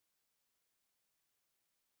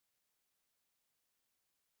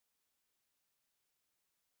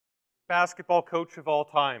basketball coach of all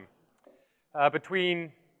time.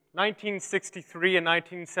 Between 1963 and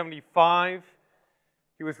 1975,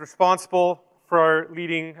 he was responsible for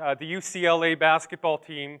leading the UCLA basketball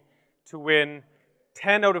team to win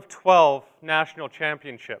 10 out of 12 national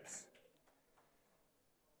championships.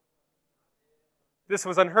 This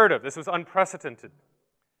was unheard of. This was unprecedented.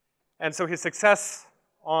 And so his success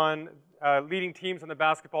on leading teams on the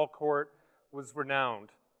basketball court was renowned.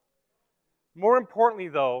 More importantly,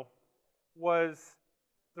 though, was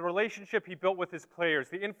the relationship he built with his players,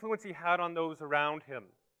 the influence he had on those around him.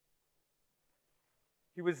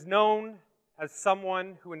 He was known as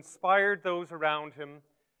someone who inspired those around him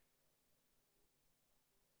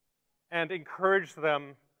and encouraged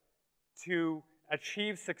them to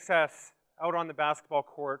achieve success out on the basketball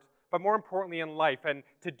court, but more importantly in life, and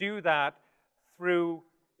to do that through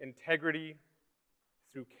integrity,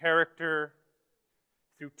 through character,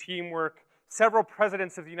 through teamwork. Several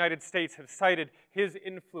presidents of the United States have cited his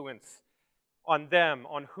influence on them,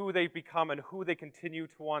 on who they've become and who they continue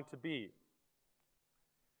to want to be.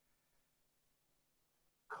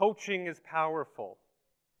 Coaching is powerful.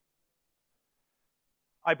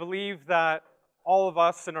 I believe that all of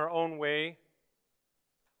us in our own way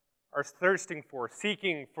are thirsting for,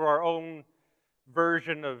 seeking for our own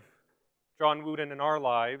version of John Wooden in our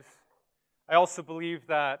lives. I also believe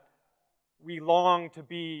that we long to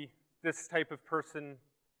be this type of person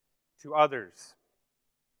to others.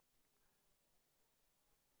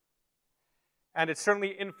 And it certainly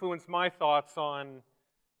influenced my thoughts on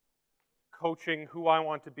coaching, who I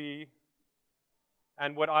want to be,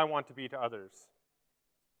 and what I want to be to others.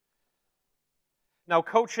 Now,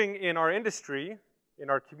 coaching in our industry, in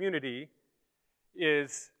our community,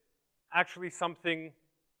 is actually something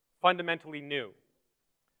fundamentally new.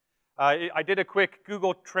 I did a quick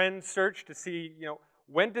Google Trends search to see,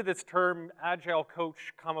 when did this term agile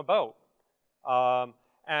coach come about?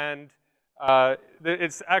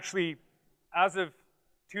 It's actually, as of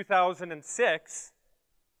 2006,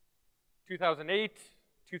 2008,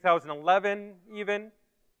 2011 even,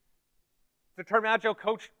 the term agile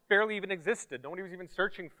coach barely even existed. Nobody was even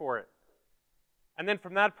searching for it. And then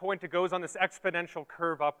from that point, it goes on this exponential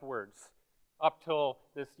curve upwards, up till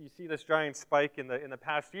this. You see this giant spike in the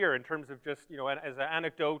past year in terms of just as an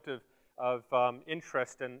anecdote of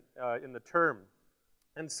interest in the term.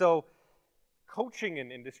 And so, coaching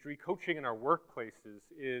in industry, coaching in our workplaces,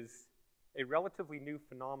 is a relatively new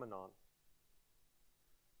phenomenon.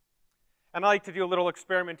 And I like to do a little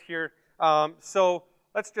experiment here. So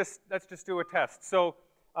let's just do a test. So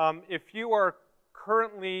if you are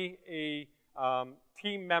currently a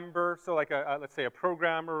team member, so like let's say a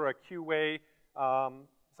programmer or a QA,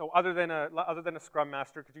 so other than a Scrum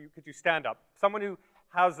Master, could you stand up? Someone who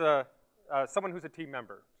has someone who's a team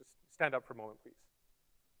member, just stand up for a moment, please.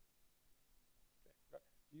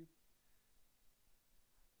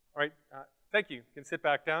 All right, thank you. You can sit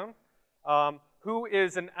back down. Who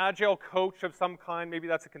is an agile coach of some kind? Maybe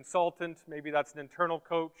that's a consultant, maybe that's an internal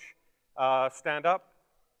coach. Stand up.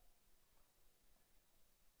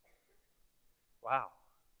 Wow,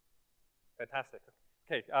 fantastic.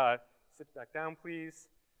 Okay, sit back down, please.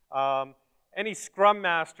 Any Scrum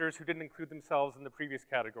Masters who didn't include themselves in the previous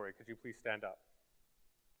category, could you please stand up?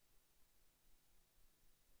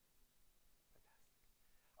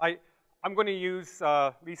 I'm going to use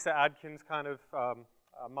Lisa Adkins' kind of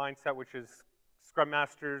mindset, which is Scrum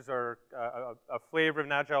Masters are a flavor of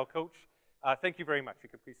an agile coach. Thank you very much. You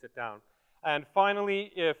could please sit down. And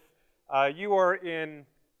finally, if you are in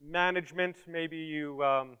management, maybe you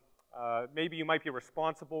might be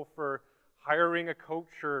responsible for hiring a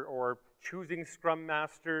coach or choosing Scrum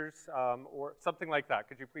Masters or something like that.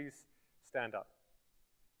 Could you please stand up?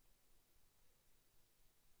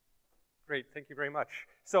 Great, thank you very much.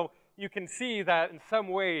 So you can see that in some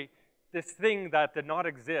way, this thing that did not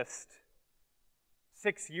exist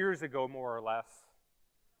 6 years ago, more or less,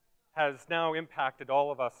 has now impacted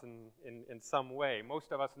all of us in some way,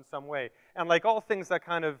 most of us in some way. And like all things that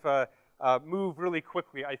kind of move really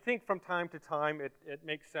quickly, I think from time to time it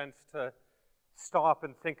makes sense to stop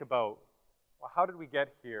and think about, well, how did we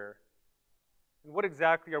get here? And what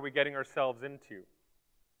exactly are we getting ourselves into?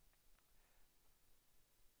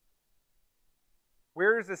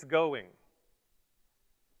 Where is this going?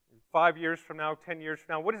 5 years from now, 10 years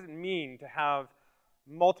from now, what does it mean to have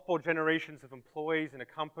multiple generations of employees in a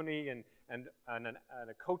company and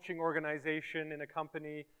a coaching organization in a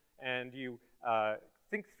company, and you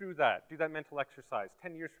think through that, do that mental exercise.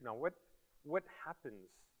 10 years from now, what happens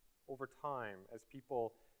over time as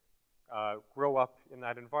people grow up in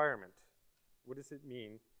that environment? What does it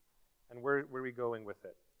mean, and where are we going with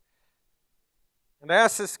it? And I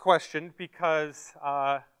asked this question because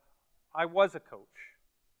I was a coach.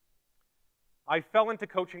 I fell into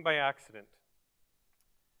coaching by accident.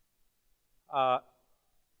 I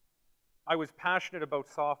was passionate about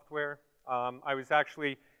software. I was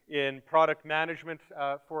actually in product management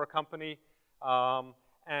for a company,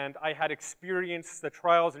 and I had experienced the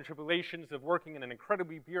trials and tribulations of working in an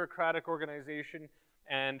incredibly bureaucratic organization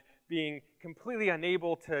and being completely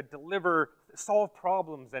unable to solve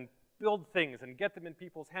problems and build things and get them in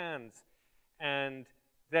people's hands. And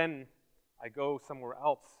then I go somewhere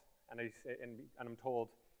else and I'm told,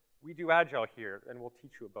 we do Agile here and we'll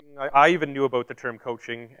teach you about it. I even knew about the term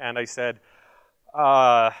coaching, and I said,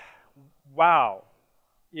 wow,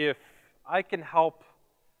 if I can help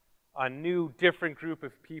a new, different group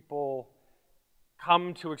of people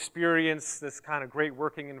come to experience this kind of great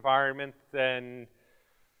working environment, then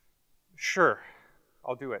sure,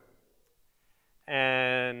 I'll do it.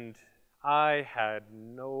 And I had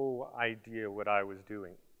no idea what I was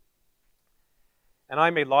doing. And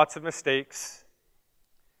I made lots of mistakes,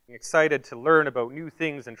 excited to learn about new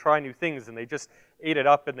things and try new things, and they just ate it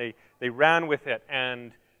up and they ran with it.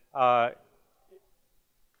 And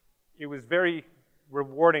it was very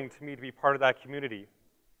rewarding to me to be part of that community.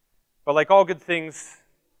 But like all good things,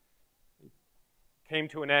 it came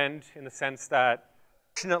to an end in the sense that,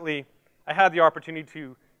 fortunately, I had the opportunity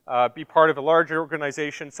to be part of a larger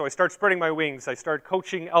organization, so I started spreading my wings. I started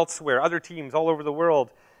coaching elsewhere, other teams all over the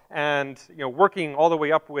world, and working all the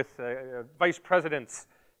way up with vice presidents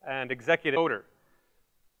and executive coder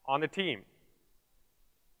on the team,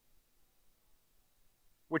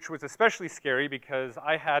 which was especially scary because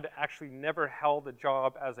I had actually never held a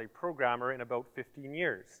job as a programmer in about 15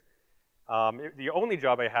 years. The only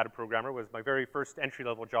job I had a programmer was my very first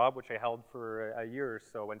entry-level job, which I held for a year or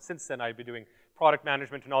so, and since then I've been doing product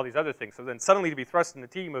management and all these other things. So then suddenly to be thrust in a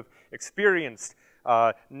team of experienced,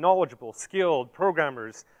 knowledgeable, skilled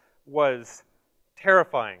programmers was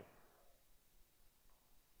terrifying.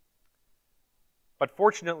 But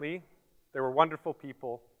fortunately, there were wonderful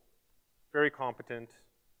people, very competent,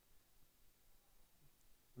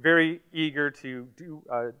 very eager to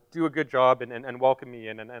do a good job and welcome me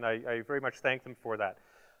in, and I very much thank them for that.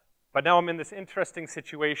 But now I'm in this interesting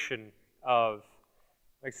situation of,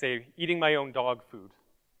 like say, eating my own dog food.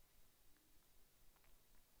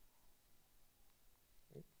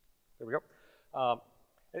 There we go.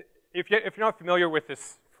 If you're not familiar with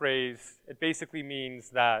this phrase, it basically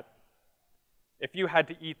means that if you had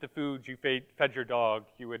to eat the food you fed your dog,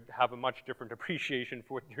 you would have a much different appreciation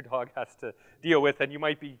for what your dog has to deal with, and you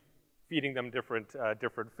might be feeding them different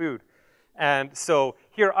food. And so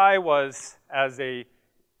here I was, as a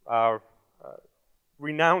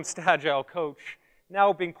renounced Agile coach,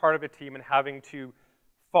 now being part of a team and having to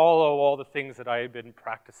follow all the things that I had been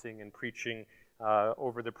practicing and preaching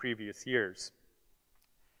over the previous years.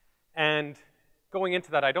 And going into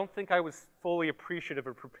that, I don't think I was fully appreciative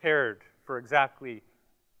or prepared for exactly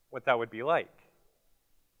what that would be like.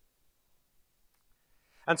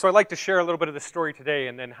 And so I'd like to share a little bit of the story today,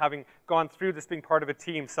 and then having gone through this being part of a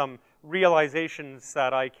team, some realizations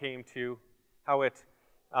that I came to, how it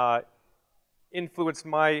influenced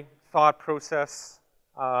my thought process,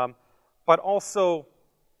 but also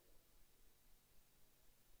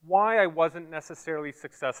why I wasn't necessarily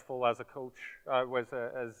successful as a coach, I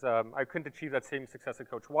couldn't achieve that same success as a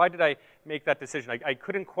coach. Why did I make that decision? I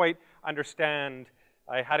couldn't quite understand,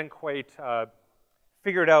 I hadn't quite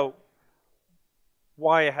figured out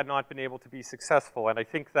why I had not been able to be successful. And I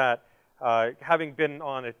think that having been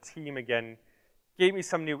on a team again gave me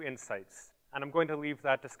some new insights. And I'm going to leave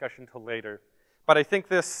that discussion till later. But I think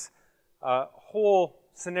this whole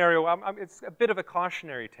scenario, it's a bit of a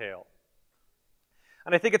cautionary tale.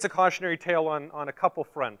 And I think it's a cautionary tale on a couple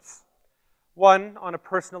fronts. One, on a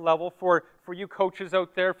personal level, for you coaches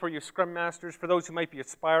out there, for you Scrum Masters, for those who might be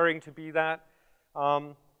aspiring to be that,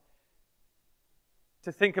 to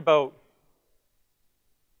think about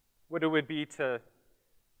what it would be to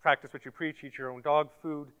practice what you preach, eat your own dog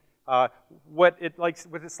food, what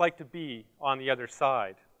it's like to be on the other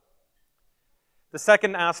side. The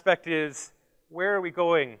second aspect is, where are we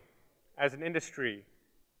going as an industry,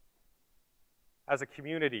 as a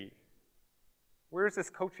community? Where is this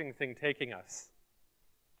coaching thing taking us?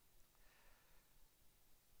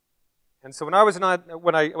 And so when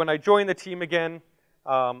I joined the team again,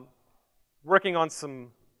 working on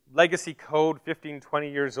some legacy code, 15,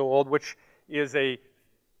 20 years old, which is a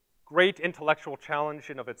great intellectual challenge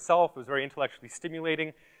in of itself. It was very intellectually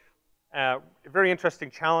stimulating. Very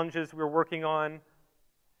interesting challenges we were working on.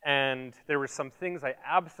 And there were some things I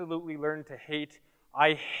absolutely learned to hate.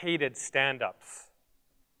 I hated stand-ups.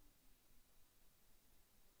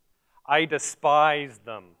 I despised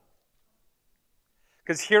them.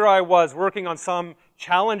 Because here I was working on some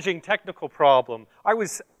challenging technical problem. I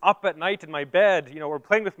was up at night in my bed, or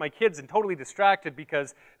playing with my kids and totally distracted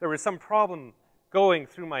because there was some problem going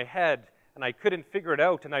through my head and I couldn't figure it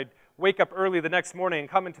out. And I'd wake up early the next morning and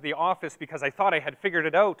come into the office because I thought I had figured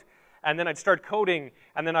it out. And then I'd start coding,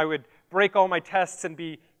 and then I would break all my tests and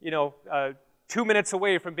be, 2 minutes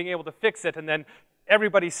away from being able to fix it, and then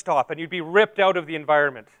everybody stop, and you'd be ripped out of the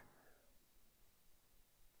environment.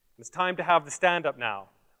 It's time to have the stand-up now.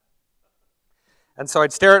 And so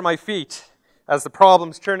I'd stare at my feet as the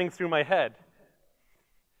problem's churning through my head.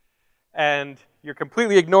 And you're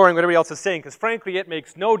completely ignoring what everybody else is saying, because frankly, it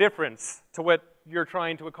makes no difference to what you're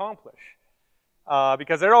trying to accomplish.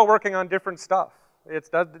 Because they're all working on different stuff.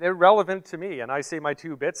 It's irrelevant to me, and I say my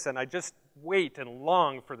 2 bits, and I just wait and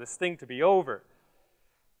long for this thing to be over.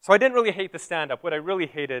 So I didn't really hate the stand-up. What I really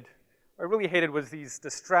hated was these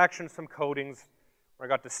distractions from codings, where I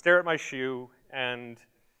got to stare at my shoe, and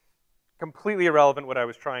completely irrelevant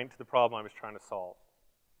to the problem I was trying to solve.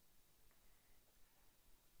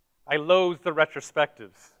 I loathed the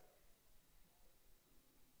retrospectives.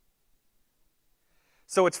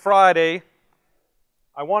 So it's Friday.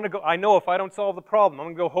 I know if I don't solve the problem, I'm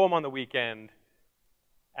going to go home on the weekend,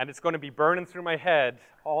 and it's going to be burning through my head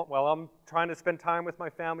while I'm trying to spend time with my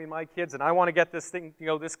family and my kids, and I want to get this thing,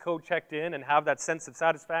 this code checked in and have that sense of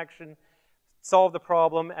satisfaction, solve the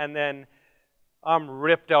problem, and then I'm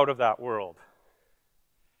ripped out of that world.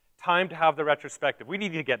 Time to have the retrospective. We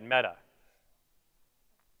need to get meta.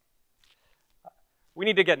 We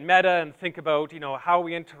need to get meta and think about, how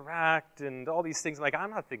we interact and all these things. Like, I'm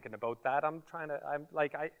not thinking about that.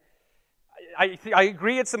 I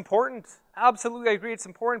agree it's important. Absolutely, I agree it's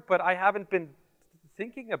important, but I haven't been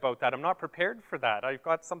thinking about that. I'm not prepared for that. I've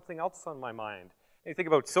got something else on my mind. And you think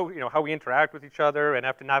about, how we interact with each other and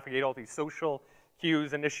have to navigate all these social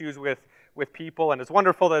cues and issues with people. And as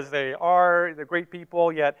wonderful as they are, they're great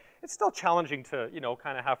people, yet it's still challenging to,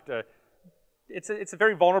 kind of have to. It's a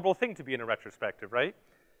very vulnerable thing to be in a retrospective, right?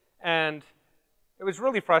 And it was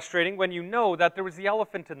really frustrating when you know that there was the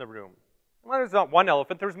elephant in the room. Well, there's not one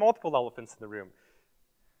elephant, there's multiple elephants in the room.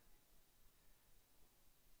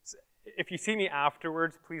 So if you see me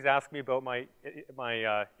afterwards, please ask me about my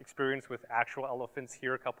experience with actual elephants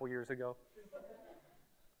here a couple years ago.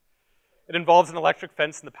 It involves an electric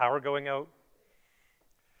fence and the power going out.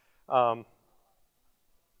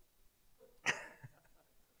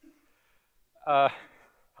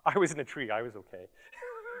 I was in a tree. I was okay.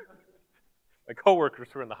 My coworkers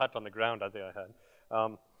were in the hut on the ground I think I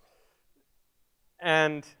had.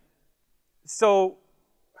 And so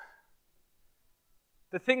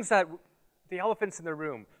the things that, the elephants in the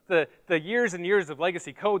room, the years and years of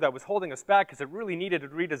legacy code that was holding us back because it really needed a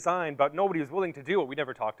redesign, but nobody was willing to do it, we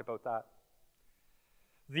never talked about that.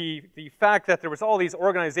 The fact that there was all these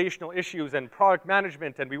organizational issues and product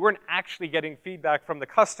management and we weren't actually getting feedback from the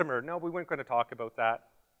customer, no, we weren't going to talk about that.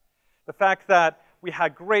 The fact that we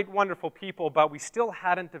had great, wonderful people, but we still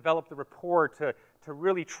hadn't developed the rapport to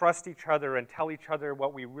really trust each other and tell each other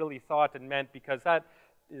what we really thought and meant, because that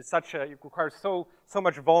is it requires so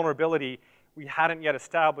much vulnerability we hadn't yet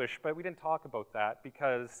established, but we didn't talk about that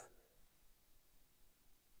because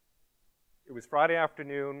it was Friday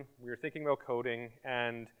afternoon, we were thinking about coding,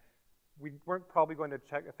 and we weren't probably going to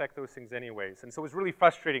affect those things anyways. And so it was really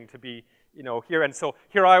frustrating to be, here. And so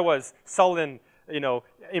here I was, sullen,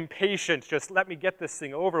 impatient, just let me get this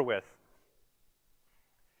thing over with.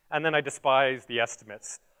 And then I despised the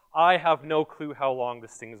estimates. I have no clue how long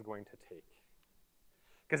this thing is going to take.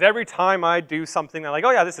 Because every time I do something, I'm like,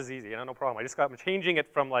 oh yeah, this is easy, no problem. I'm changing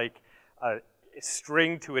it from like a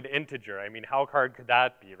string to an integer. I mean, how hard could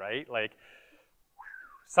that be, right? Like,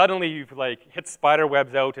 suddenly you've like hit spider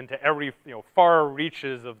webs out into every far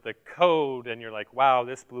reaches of the code, and you're like, wow,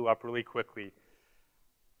 this blew up really quickly.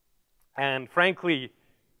 And frankly,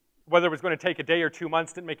 whether it was going to take a day or 2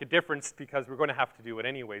 months didn't make a difference because we're going to have to do it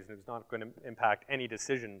anyways, and it's not going to impact any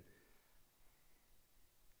decision.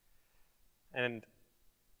 And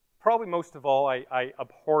probably most of all, I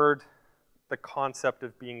abhorred the concept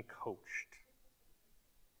of being coached.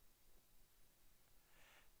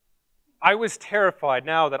 I was terrified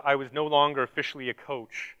now that I was no longer officially a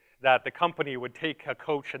coach, that the company would take a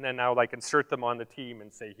coach and then now like insert them on the team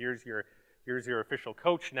and say, here's your official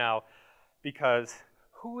coach now, because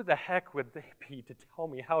who the heck would they be to tell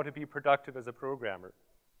me how to be productive as a programmer?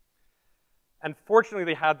 And fortunately,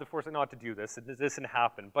 they had the foresight not to do this, and this didn't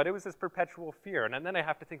happen, but it was this perpetual fear. And then I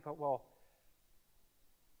have to think about, well,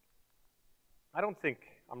 I don't think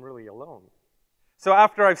I'm really alone. So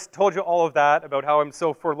after I've told you all of that about how I'm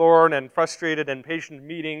so forlorn and frustrated and patient in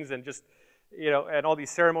meetings and just, and all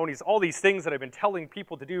these ceremonies, all these things that I've been telling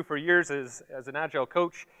people to do for years as an Agile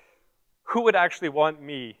coach, who would actually want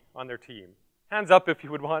me on their team? Hands up if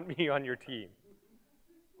you would want me on your team.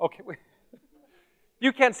 Okay, wait.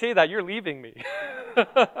 You can't say that, you're leaving me.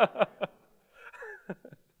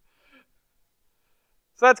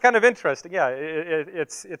 So that's kind of interesting.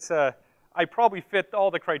 Yeah, I probably fit all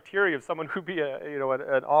the criteria of someone who'd be an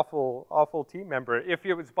awful team member if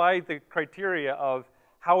it was by the criteria of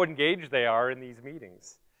how engaged they are in these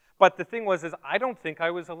meetings. But the thing is I don't think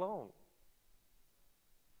I was alone.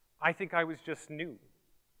 I think I was just new.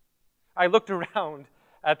 I looked around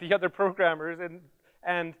at the other programmers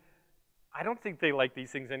and I don't think they liked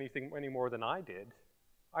these things any more than I did.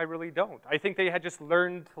 I really don't. I think they had just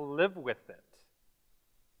learned to live with it.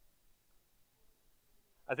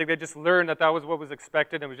 I think they just learned that was what was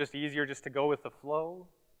expected and it was just easier just to go with the flow.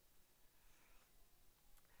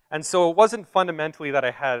 And so it wasn't fundamentally that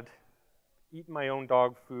I had eaten my own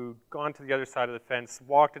dog food, gone to the other side of the fence,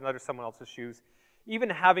 walked in someone else's shoes. Even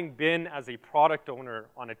having been as a product owner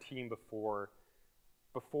on a team before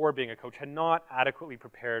being a coach had not adequately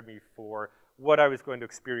prepared me for what I was going to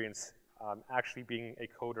experience actually being a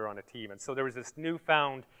coder on a team. And so there was this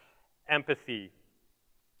newfound empathy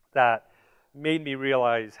that made me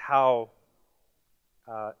realize how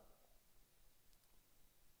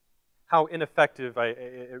ineffective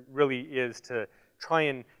it really is to try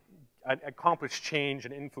and accomplish change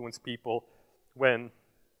and influence people when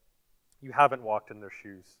you haven't walked in their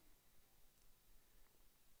shoes.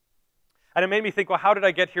 And it made me think, well, how did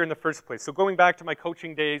I get here in the first place? So going back to my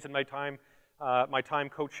coaching days and my time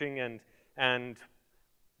coaching and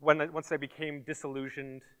once I became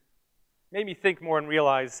disillusioned, made me think more and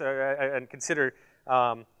realize and consider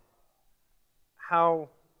why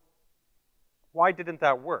didn't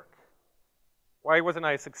that work? Why wasn't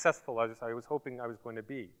I as successful as I was hoping I was going to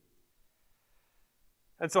be?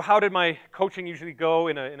 And so how did my coaching usually go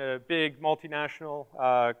in a big multinational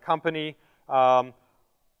company? I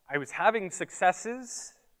was having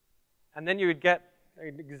successes, and then you would get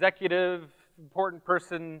an executive, important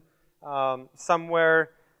person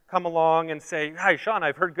somewhere come along and say, "Hi, Sean,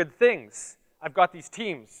 I've heard good things. I've got these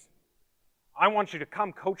teams. I want you to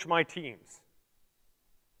come coach my teams."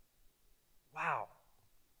 Wow,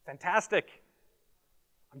 fantastic.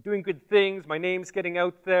 I'm doing good things. My name's getting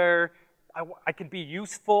out there. I can be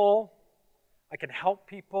useful. I can help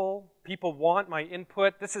people. People want my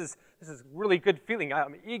input. This is really good feeling.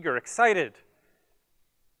 I'm eager, excited,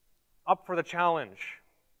 up for the challenge.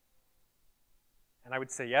 And I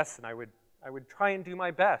would say yes, and I would try and do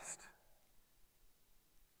my best.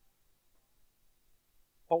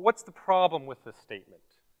 But what's the problem with this statement?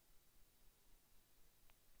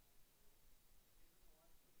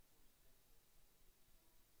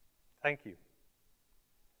 Thank you.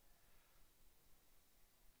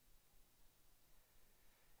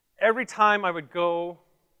 Every time I would go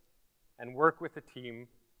and work with a team,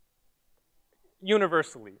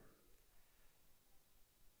 universally,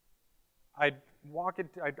 I'd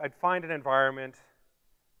find an environment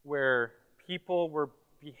where people were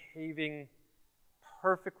behaving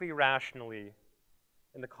perfectly rationally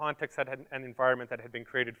in the context that had an environment that had been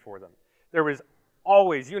created for them. There was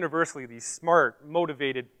always, universally, these smart,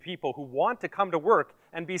 motivated people who want to come to work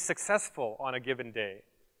and be successful on a given day.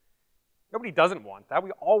 Nobody doesn't want that.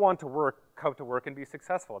 We all want to come to work and be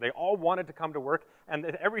successful. They all wanted to come to work, and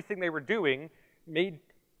everything they were doing made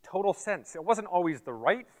total sense. It wasn't always the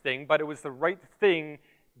right thing, but it was the right thing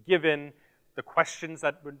given the questions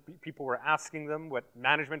that people were asking them, what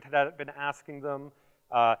management had been asking them,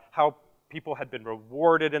 how people had been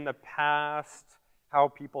rewarded in the past, how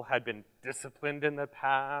people had been disciplined in the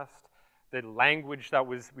past, the language that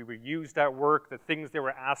we were used at work, the things they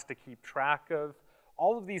were asked to keep track of.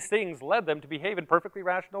 All of these things led them to behave in perfectly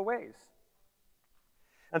rational ways.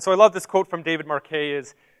 And so I love this quote from David Marquet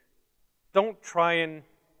is, don't try and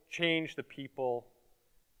change the people,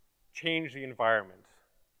 change the environment.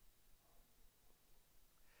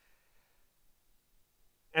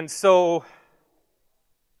 And so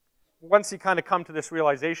once you kind of come to this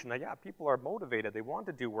realization that, yeah, people are motivated, they want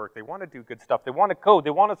to do work, they want to do good stuff, they want to code, they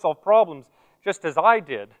want to solve problems, just as I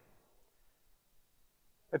did.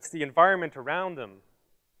 It's the environment around them.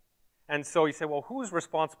 And so you say, well, who's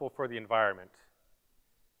responsible for the environment?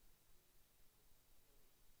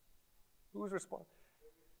 Who's responsible?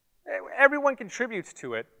 Everyone contributes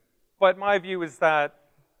to it, but my view is that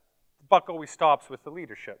the buck always stops with the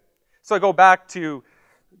leadership. So I go back to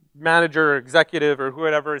manager or executive or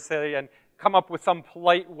whoever, say, and come up with some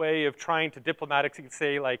polite way of trying to diplomatically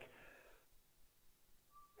say, like,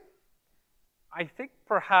 I think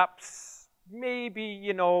perhaps, maybe,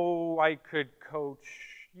 you know, I could coach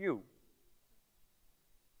you.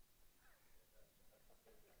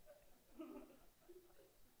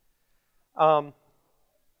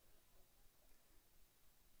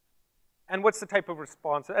 And what's the type of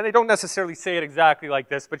response? And they don't necessarily say it exactly like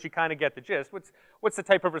this, but you kind of get the gist. What's the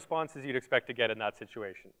type of responses you'd expect to get in that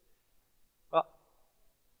situation? Well,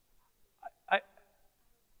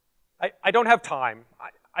 I, I don't have time.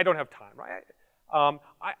 I don't have time, right?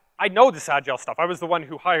 I know this agile stuff. I was the one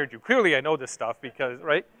who hired you. Clearly, I know this stuff because,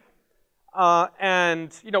 right?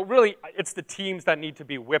 And, you know, really, it's the teams that need to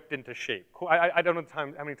be whipped into shape. I don't know how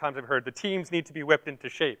many times I've heard the teams need to be whipped into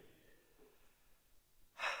shape.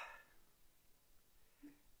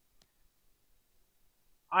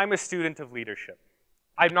 I'm a student of leadership.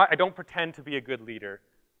 I don't pretend to be a good leader,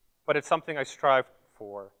 but it's something I strive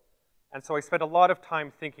for. And so I spend a lot of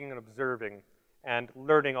time thinking and observing and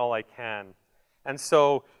learning all I can. And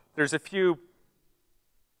so there's a few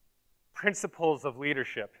principles of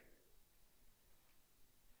leadership.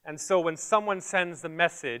 And so when someone sends the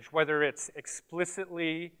message, whether it's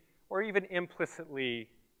explicitly or even implicitly,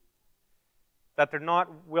 that they're not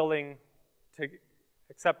willing to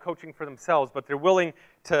accept coaching for themselves, but they're willing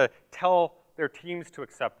to tell their teams to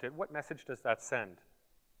accept it, what message does that send?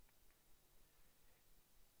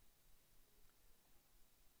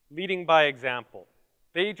 Leading by example.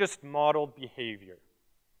 They just modeled behavior.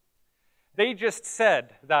 They just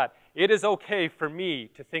said that it is okay for me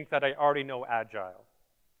to think that I already know Agile.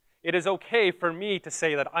 It is okay for me to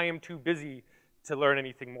say that I am too busy to learn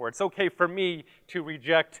anything more. It's okay for me to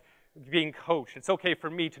reject being coached. It's okay for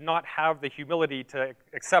me to not have the humility to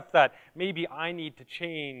accept that maybe I need to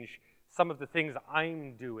change some of the things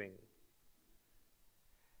I'm doing.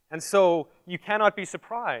 And so you cannot be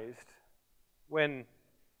surprised when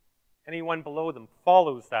anyone below them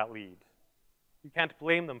follows that lead. You can't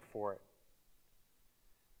blame them for it.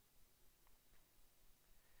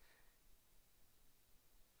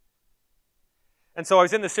 And so I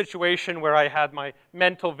was in the situation where I had my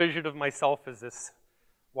mental vision of myself as this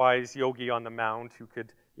wise yogi on the mount who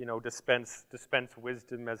could, you know, dispense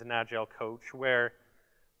wisdom as an agile coach, where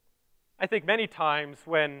I think many times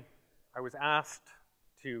when I was asked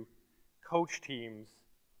to coach teams,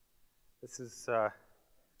 this is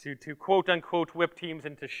to quote-unquote whip teams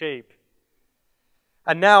into shape.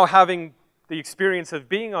 And now having the experience of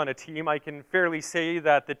being on a team, I can fairly say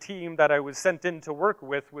that the team that I was sent in to work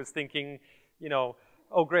with was thinking, you know,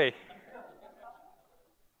 oh great.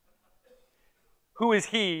 Who is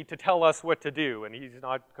he to tell us what to do? And he's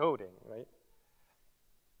not coding, right?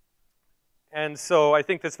 And so I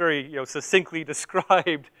think that's very, you know, succinctly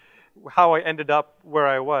described how I ended up where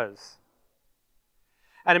I was.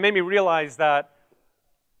 And it made me realize that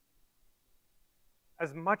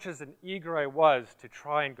as much as an eager I was to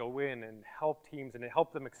try and go in and help teams and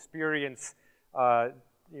help them experience,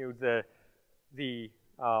 you know, the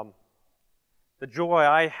joy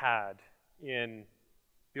I had in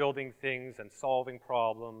building things and solving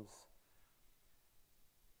problems,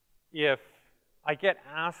 if I get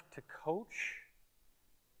asked to coach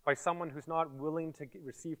by someone who's not willing to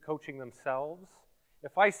receive coaching themselves,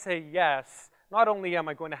 if I say yes, not only am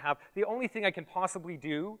I going to have, the only thing I can possibly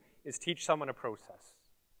do is teach someone a process.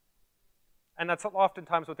 And that's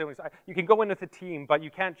oftentimes what they always say. You can go in with a team, but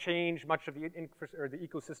you can't change much of the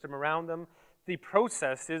ecosystem around them. The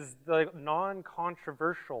process is the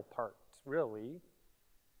non-controversial part, really.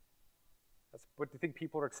 That's what I think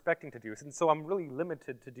people are expecting to do. And so I'm really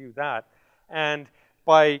limited to do that. And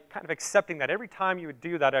by kind of accepting that, every time you would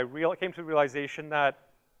do that, I came to the realization that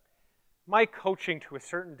my coaching to a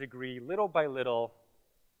certain degree, little by little,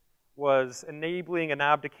 was enabling an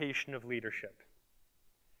abdication of leadership.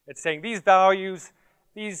 It's saying these values,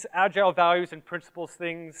 these agile values and principles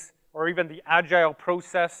things, or even the agile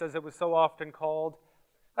process as it was so often called,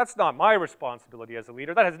 that's not my responsibility as a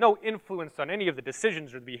leader. That has no influence on any of the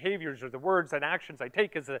decisions or the behaviors or the words and actions I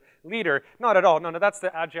take as a leader. Not at all. No, that's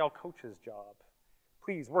the agile coach's job.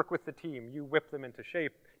 Please work with the team. You whip them into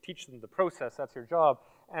shape. Teach them the process. That's your job.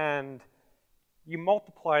 And you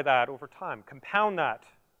multiply that over time. Compound that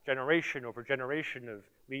generation over generation of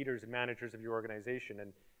leaders and managers of your organization.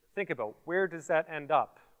 And think about, where does that end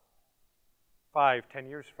up 5, 10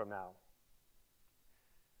 years from now?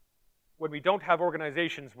 When we don't have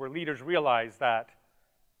organizations where leaders realize that,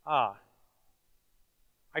 I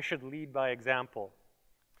should lead by example.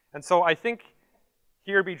 And so I think,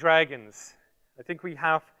 here be dragons. I think we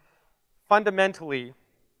have fundamentally,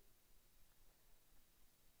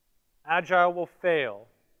 Agile will fail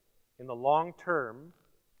in the long term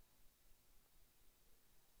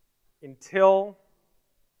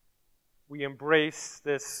we embrace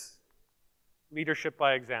this leadership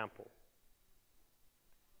by example.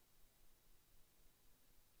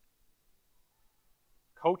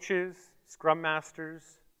 Coaches, scrum masters,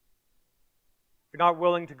 if you're not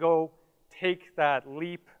willing to go take that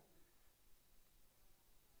leap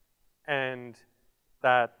and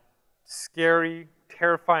that scary,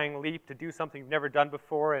 terrifying leap to do something you've never done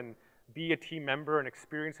before and be a team member and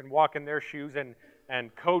experience and walk in their shoes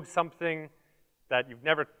and code something that you've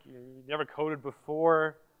never coded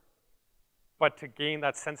before, but to gain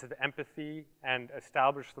that sense of empathy and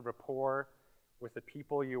establish the rapport with the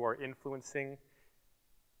people you are influencing,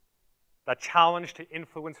 that challenge to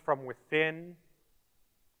influence from within.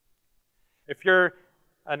 If you're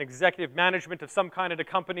an executive management of some kind at a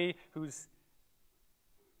company who's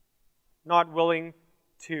not willing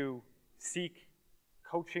to seek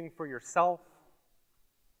coaching for yourself,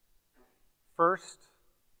 first,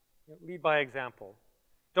 lead by example.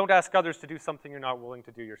 Don't ask others to do something you're not willing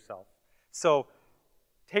to do yourself. So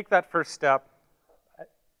take that first step,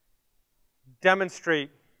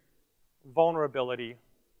 demonstrate vulnerability,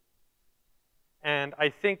 and I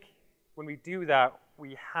think when we do that,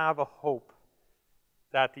 we have a hope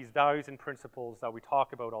that these values and principles that we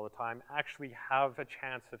talk about all the time actually have a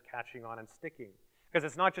chance of catching on and sticking. Because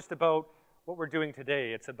it's not just about what we're doing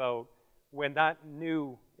today, it's about when that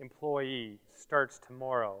new employee starts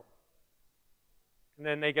tomorrow, and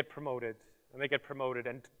then they get promoted,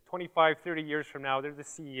 and 25, 30 years from now, they're the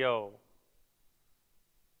CEO.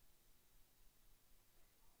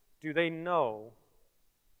 Do they know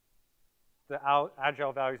the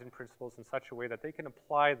agile values and principles in such a way that they can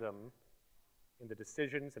apply them in the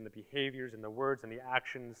decisions and the behaviors and the words and the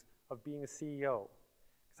actions of being a CEO?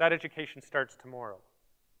 Because that education starts tomorrow.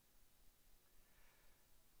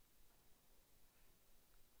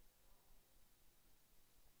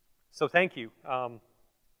 So thank you. I'm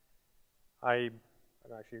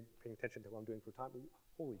actually paying attention to what I'm doing for time.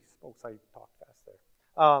 Holy smokes, I talked fast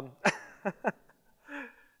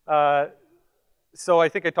there. So I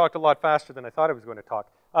think I talked a lot faster than I thought I was going to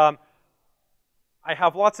talk. I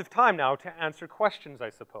have lots of time now to answer questions, I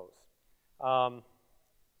suppose.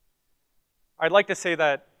 I'd like to say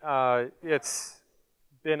that it's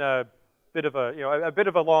been a bit of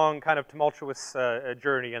a long, kind of tumultuous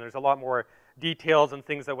journey, and there's a lot more details and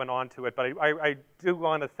things that went on to it. But I do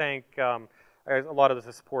want to thank a lot of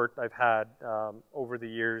the support I've had over the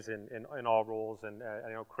years in all roles, and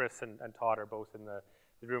I know Chris and Todd are both in the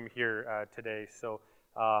room here today. So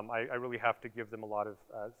I really have to give them a lot of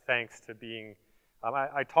thanks to being.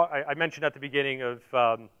 I mentioned at the beginning of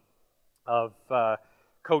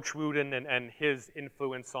Coach Wooden and his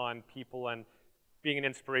influence on people and being an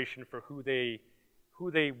inspiration for who they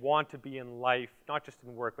want to be in life, not just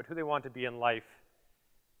in work, but who they want to be in life,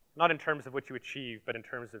 not in terms of what you achieve, but in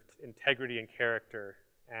terms of integrity and character.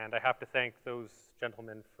 And I have to thank those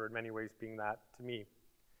gentlemen for in many ways being that to me.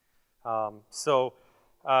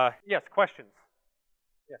 Yes, questions?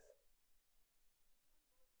 Yes.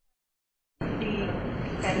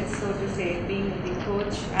 And so to say, being the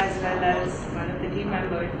coach as well as one of the team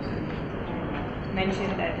members,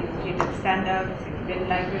 mentioned that you hated stand-ups, you didn't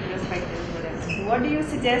like retrospectives, whatever. So what do you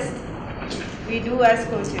suggest we do as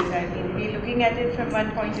coaches? I mean, we're looking at it from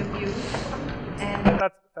one point of view. And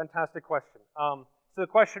that's a fantastic question. So the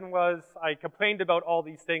question was, I complained about all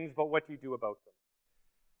these things, but what do you do about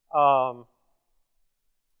them?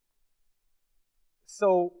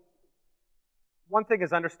 So one thing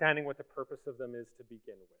is understanding what the purpose of them is to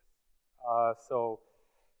begin with.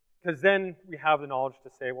 Because then we have the knowledge to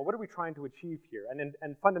say, well, what are we trying to achieve here?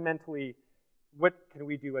 And fundamentally, what can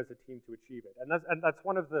we do as a team to achieve it? And that's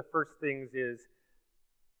one of the first things is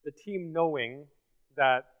the team knowing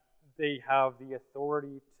that they have the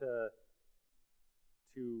authority to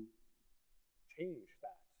change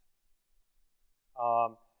that.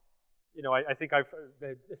 I think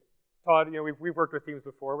Todd, we've worked with teams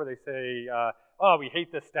before where they say, oh, we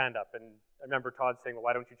hate this stand-up. And I remember Todd saying, well,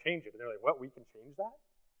 why don't you change it? And they're like, what, we can change that?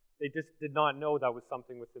 They just did not know that was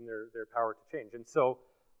something within their power to change. And so,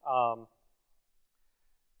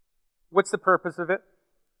 what's the purpose of it?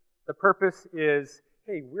 The purpose is,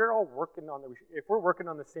 hey, we're all working on if we're working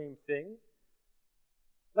on the same thing,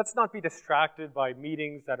 let's not be distracted by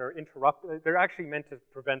meetings that are interrupted. They're actually meant to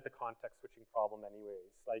prevent the context switching problem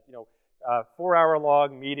anyways. Like,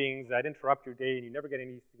 4-hour-long meetings that interrupt your day and you never get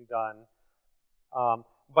anything done.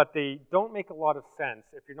 But they don't make a lot of sense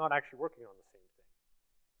if you're not actually working on the same thing,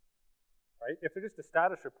 right? If they're just a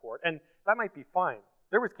status report, and that might be fine.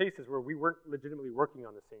 There was cases where we weren't legitimately working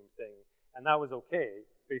on the same thing, and that was okay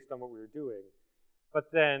based on what we were doing.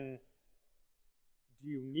 But then, do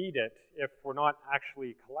you need it if we're not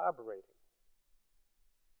actually collaborating?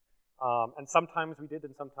 And sometimes we did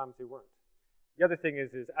and sometimes we weren't. The other thing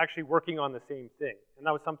is actually working on the same thing. And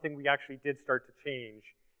that was something we actually did start to change.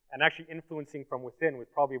 And actually influencing from within was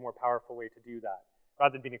probably a more powerful way to do that.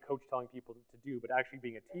 Rather than being a coach telling people to do, but actually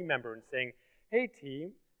being a team member and saying, hey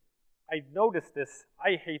team, I noticed this,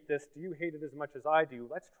 I hate this, do you hate it as much as I do?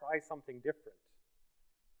 Let's try something different.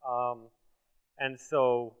 And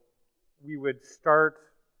so we would start,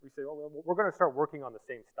 we say, oh, well, we're gonna start working on the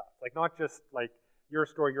same stuff. Like not just like your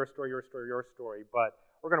story, your story, your story, your story, but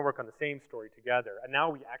we're gonna work on the same story together. And now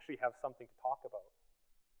we actually have something to talk about.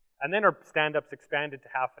 And then our stand-ups expanded to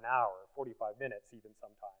half an hour, 45 minutes even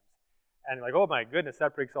sometimes. And like, oh my goodness,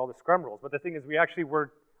 that breaks all the Scrum rules. But the thing is, we actually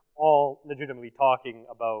weren't all legitimately talking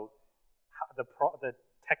about the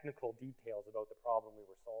technical details about the problem we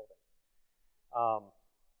were solving.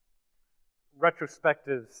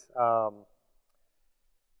 Retrospectives,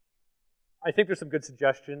 I think there's some good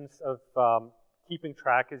suggestions of keeping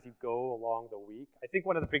track as you go along the week. I think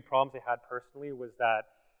one of the big problems I had personally was that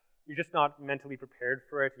you're just not mentally prepared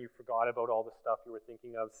for it and you forgot about all the stuff you were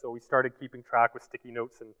thinking of. So we started keeping track with sticky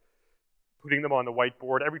notes and putting them on the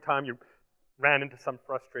whiteboard. Every time you ran into some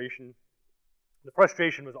frustration, the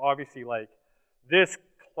frustration was obviously like, this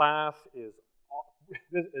class is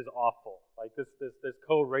awful. Like this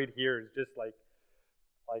code right here is just like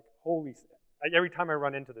holy. Every time I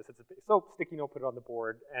run into this, it's so sticky note, put it on the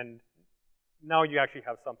board, and now you actually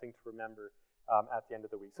have something to remember at the end of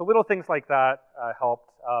the week. So little things like that helped.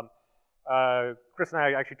 Chris and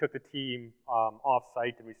I actually took the team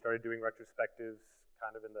off-site and we started doing retrospectives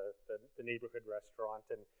kind of in the neighborhood restaurant.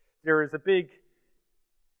 And there is a big,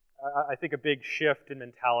 I think a big shift in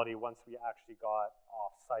mentality once we actually got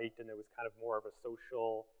off-site and it was kind of more of a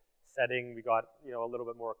social setting. We got, a little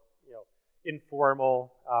bit more,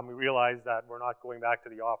 informal. We realized that we're not going back to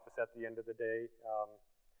the office at the end of the day.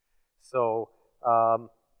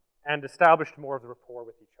 And established more of the rapport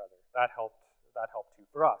with each other. That helped too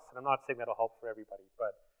for us. And I'm not saying that'll help for everybody,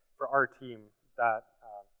 but for our team, that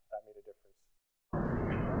made a difference.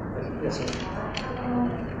 Yes, sir.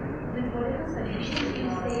 With whatever solutions you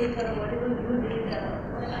say or whatever you did,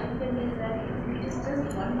 what I feel is that it is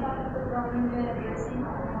just one part of the problem we are addressing,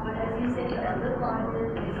 but as you said, the other part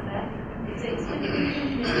is that it's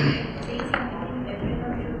expectation that says something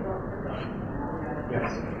everyone should work the problem.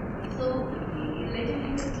 Yes. So let it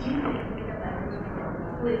be a team with a management.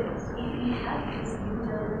 If we have these new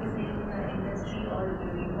journals in the industry or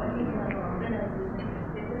what in our organization,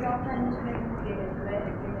 let the top management get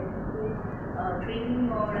training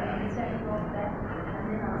or understanding of that, and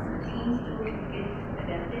then ask the teams to get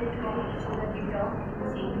adapted to it so that we talk with the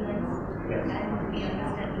same lines and we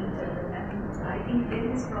understand each other. And I think there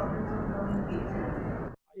is problems of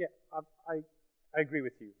communication. Yeah, I agree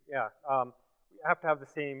with you. Yeah, we have to have the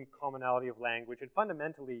same commonality of language, and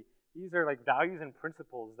fundamentally, these are like values and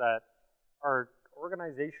principles that are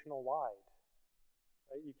organizational wide.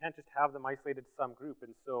 Right? You can't just have them isolated to some group,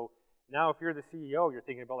 and so. Now, if you're the CEO, you're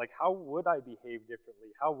thinking about like, how would I behave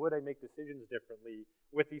differently? How would I make decisions differently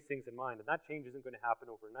with these things in mind? And that change isn't going to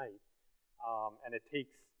happen overnight. And it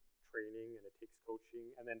takes training and it takes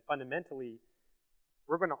coaching. And then fundamentally,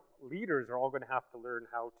 leaders are all going to have to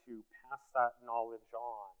learn how to pass that knowledge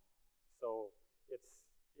on. So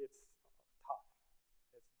it's tough.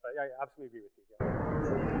 But I absolutely agree with you. Yeah.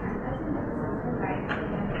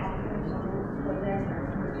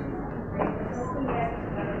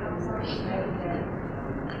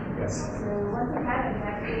 Yes. So once you have an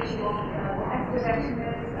evaluation, the next direction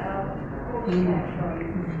is coaching and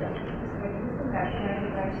employees. So you can that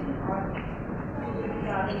direction or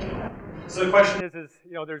So the question is,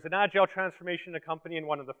 there's an agile transformation in a company, and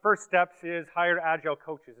one of the first steps is hire agile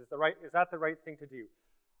coaches. Is that the right thing to do?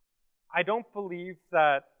 I don't believe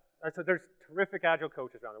that. So there's terrific agile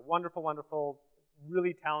coaches around there, wonderful, wonderful,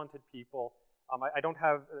 really talented people. I don't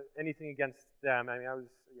have anything against them. I mean, I was,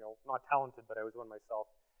 not talented, but I was one myself.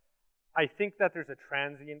 I think that there's a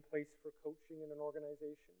transient place for coaching in an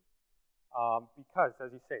organization because,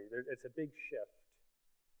 as you say, it's a big shift,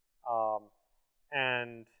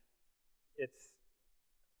 and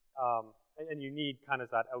and you need kind of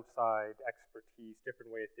that outside expertise,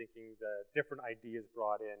 different way of thinking, the different ideas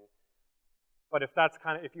brought in. But if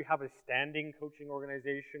you have a standing coaching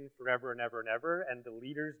organization forever and ever and ever, and the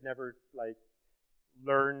leaders never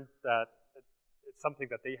learn that it's something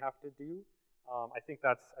that they have to do, I think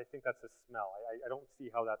that's a smell. I don't see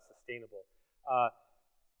how that's sustainable.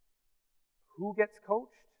 Who gets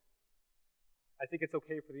coached? I think it's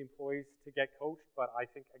okay for the employees to get coached, but I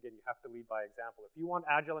think, again, you have to lead by example. If you want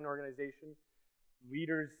agile in an organization,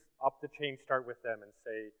 leaders up the chain start with them and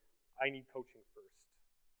say, I need coaching first,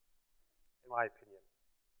 in my opinion.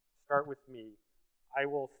 start with me. I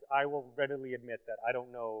will readily admit that I don't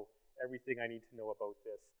know everything I need to know about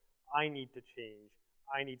this. I need to change.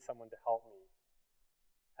 I need someone to help me.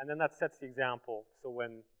 And then that sets the example. So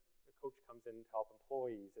when the coach comes in to help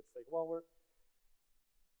employees, it's like, well,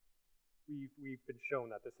 we've been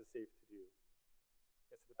shown that this is safe to do.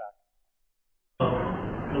 Yes, to the back.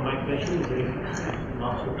 No, my question is very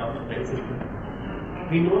not so tough, very simple.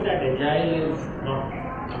 We know that agile is not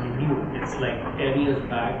new. It's like 10 years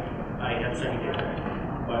back, I have studied it.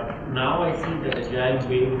 But now I see that agile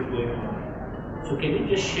wave is going on. So can you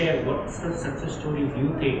just share what's the success stories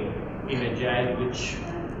you think in agile which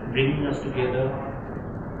bringing us together?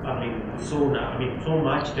 So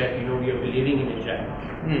much that we are believing in agile.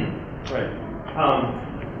 Right.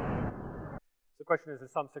 The question is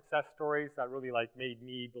some success stories that really made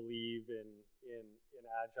me believe in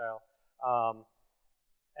agile,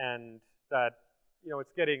 and that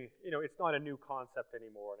it's getting it's not a new concept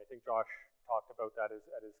anymore. And I think Josh talked about that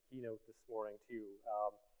at his keynote this morning too.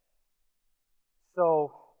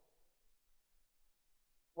 So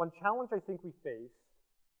one challenge I think we face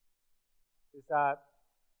is that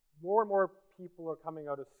more and more people are coming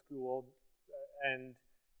out of school and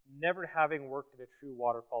never having worked in a true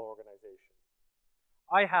waterfall organization.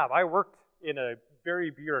 I worked in a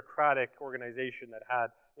very bureaucratic organization that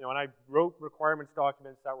had, and I wrote requirements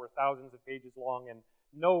documents that were thousands of pages long, and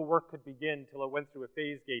no work could begin till it went through a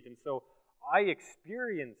phase gate. And so I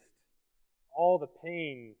experienced all the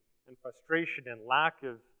pain and frustration and lack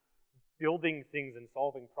of building things and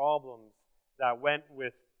solving problems that went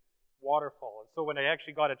with waterfall. And so when I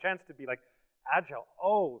actually got a chance to be agile,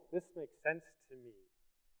 oh, this makes sense to me.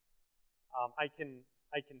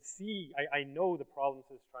 I can see, I know the problems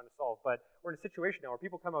it's trying to solve, but we're in a situation now where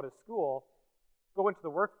people come out of school, go into the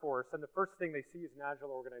workforce, and the first thing they see is an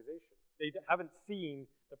agile organization. They haven't seen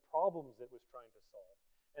the problems it was trying to solve.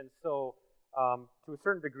 And so, to a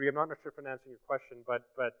certain degree, I'm not sure if I'm answering your question, but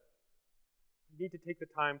you need to take the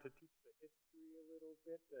time to teach the history a little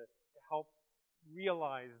bit to help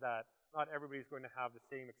realize that not everybody's going to have the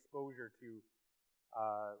same exposure to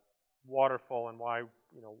waterfall and why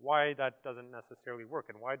that doesn't necessarily work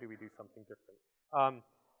and why do we do something different.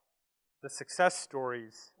 The success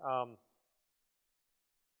stories, I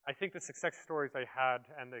think the success stories I had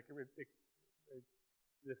and the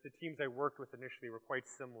teams I worked with initially were quite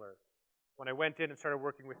similar. When I went in and started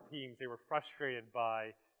working with teams, they were frustrated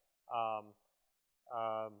by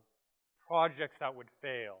projects that would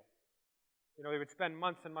fail. They would spend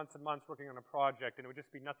months and months and months working on a project, and it would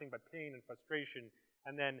just be nothing but pain and frustration.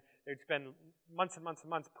 And then they'd spend months and months and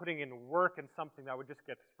months putting in work in something that would just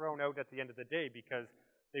get thrown out at the end of the day because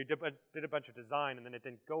they did a bunch of design and then it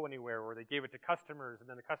didn't go anywhere, or they gave it to customers and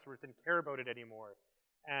then the customers didn't care about it anymore.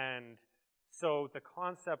 And so the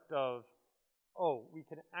concept of, oh, we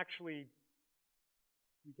can actually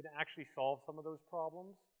solve some of those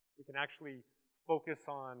problems. We can actually focus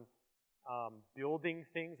on building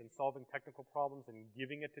things and solving technical problems and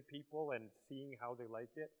giving it to people and seeing how they like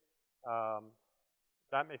it.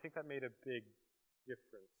 I think that made a big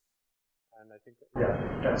difference. And I think that,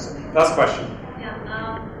 Yes. Last question. Yeah,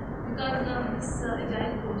 because this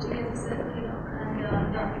agile coaching, as you said,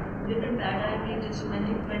 and the different paradigm in which you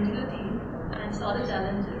went into the team and saw the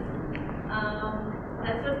challenges.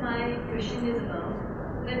 That's what my question is about.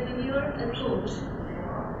 That when you're a coach,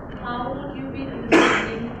 how would you be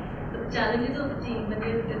understanding the challenges of the team when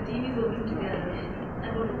the team is working together?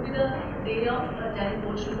 And what would be the day of agile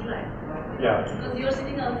coach look like? Yeah. Because you're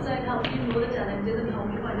sitting outside, how do you know the challenges and how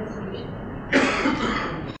do you find a solution?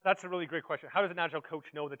 that's a really great question. How does an agile coach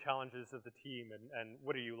know the challenges of the team and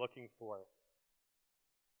what are you looking for?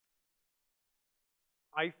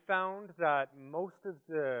 I found that most of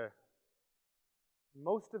the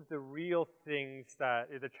real things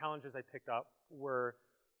the challenges I picked up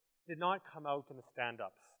did not come out in the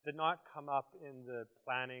stand-ups, did not come up in the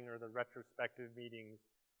planning or the retrospective meetings.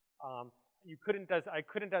 I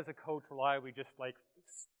couldn't as a coach reliably just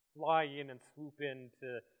fly in and swoop in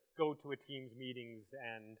to go to a team's meetings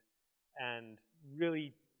and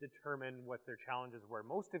really determine what their challenges were.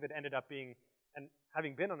 Most of it ended up being, and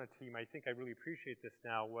having been on a team, I think I really appreciate this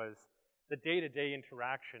now, was the day-to-day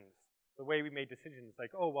interactions, the way we made decisions,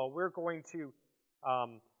 oh, well, we're going to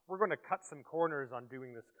cut some corners on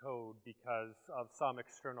doing this code because of some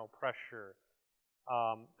external pressure.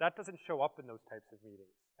 That doesn't show up in those types of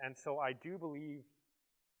meetings. And so I do believe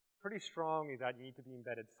pretty strongly that you need to be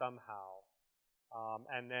embedded somehow.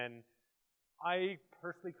 And then I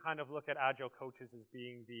personally kind of look at agile coaches as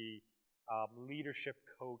being the leadership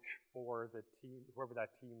coach for the team, whoever that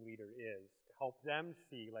team leader is, to help them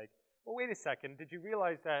see well, wait a second, did you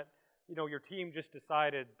realize that, you know, your team just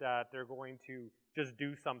decided that they're going to just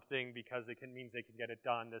do something because it means they can get it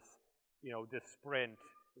done this, you know, this sprint.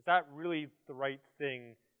 Is that really the right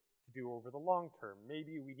thing to do over the long term?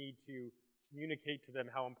 Maybe we need to communicate to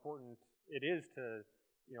them how important it is to,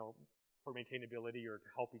 you know, for maintainability or to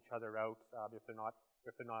help each other out if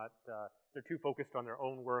they're too focused on their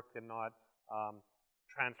own work and not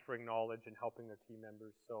transferring knowledge and helping their team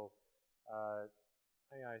members. So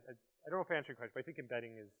I don't know if I answered your question, but I think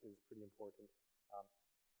embedding is pretty important.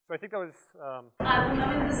 So I think that was... I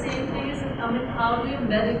mean, the same thing is, how do you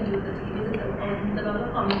embed into the team? Is it a lot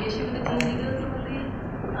of communication with the team leaders only?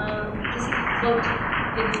 Just about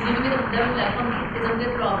giving them a platform to present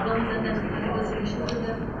their problems and then finding a solution to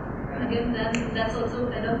them. Again, then that's also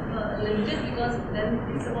kind of limited, because then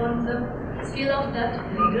it's upon the skill of that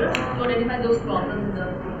leader to identify those problems in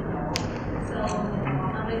the team. So,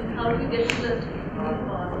 I mean, how do you get to that part of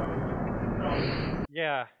problem?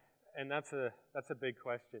 Yeah, and that's a big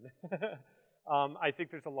question. I think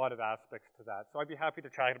there's a lot of aspects to that. So I'd be happy to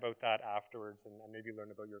chat about that afterwards and maybe learn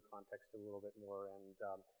about your context a little bit more. And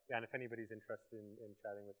yeah, and if anybody's interested in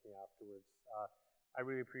chatting with me afterwards, I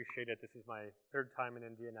really appreciate it. This is my 3rd time in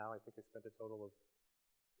India now. I think I spent a total of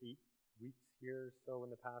 8 weeks here or so in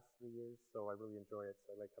the past 3 years. So I really enjoy it.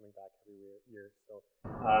 So I like coming back every year. So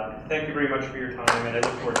Thank you very much for your time, and I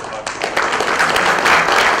look forward to talking to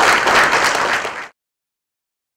you.